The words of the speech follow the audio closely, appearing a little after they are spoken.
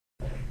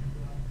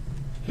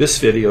This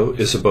video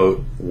is about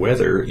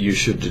whether you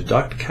should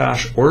deduct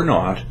cash or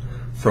not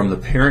from the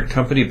parent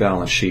company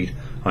balance sheet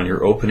on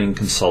your opening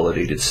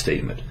consolidated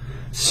statement.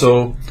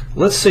 So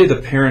let's say the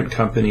parent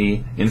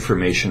company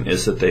information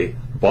is that they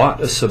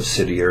bought a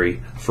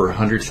subsidiary for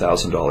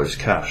 $100,000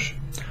 cash.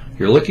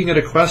 You're looking at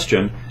a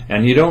question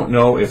and you don't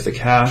know if the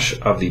cash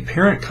of the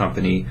parent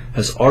company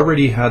has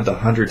already had the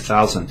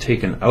 $100,000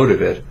 taken out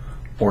of it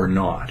or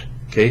not.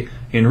 Okay?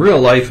 In real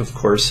life, of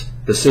course,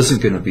 this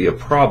isn't going to be a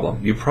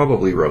problem. You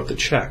probably wrote the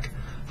check.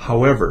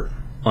 However,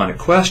 on a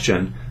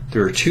question,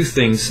 there are two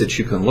things that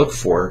you can look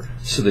for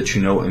so that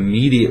you know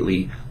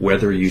immediately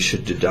whether you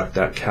should deduct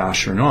that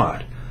cash or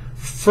not.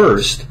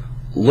 First,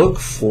 look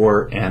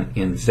for an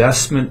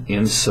investment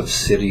in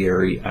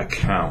subsidiary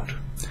account.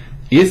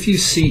 If you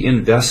see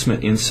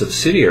investment in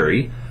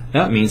subsidiary,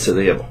 that means that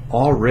they have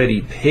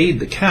already paid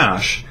the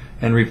cash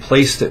and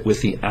replaced it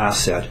with the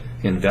asset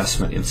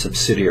investment in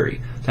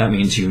subsidiary. That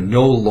means you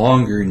no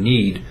longer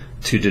need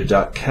to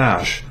deduct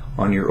cash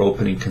on your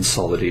opening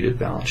consolidated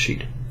balance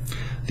sheet.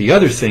 The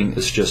other thing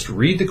is just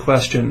read the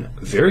question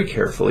very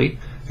carefully.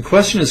 The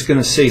question is going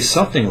to say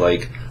something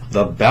like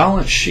the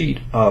balance sheet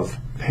of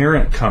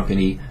parent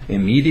company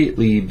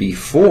immediately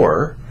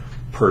before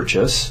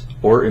purchase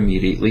or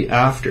immediately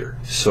after.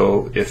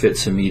 So if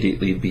it's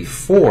immediately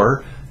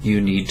before, you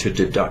need to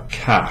deduct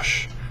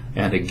cash.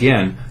 And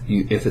again,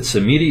 if it's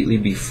immediately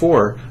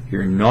before,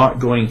 you're not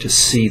going to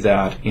see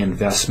that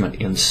investment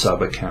in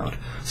sub-account.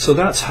 So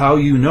that's how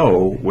you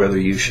know whether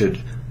you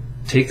should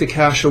take the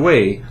cash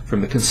away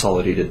from the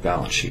consolidated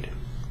balance sheet.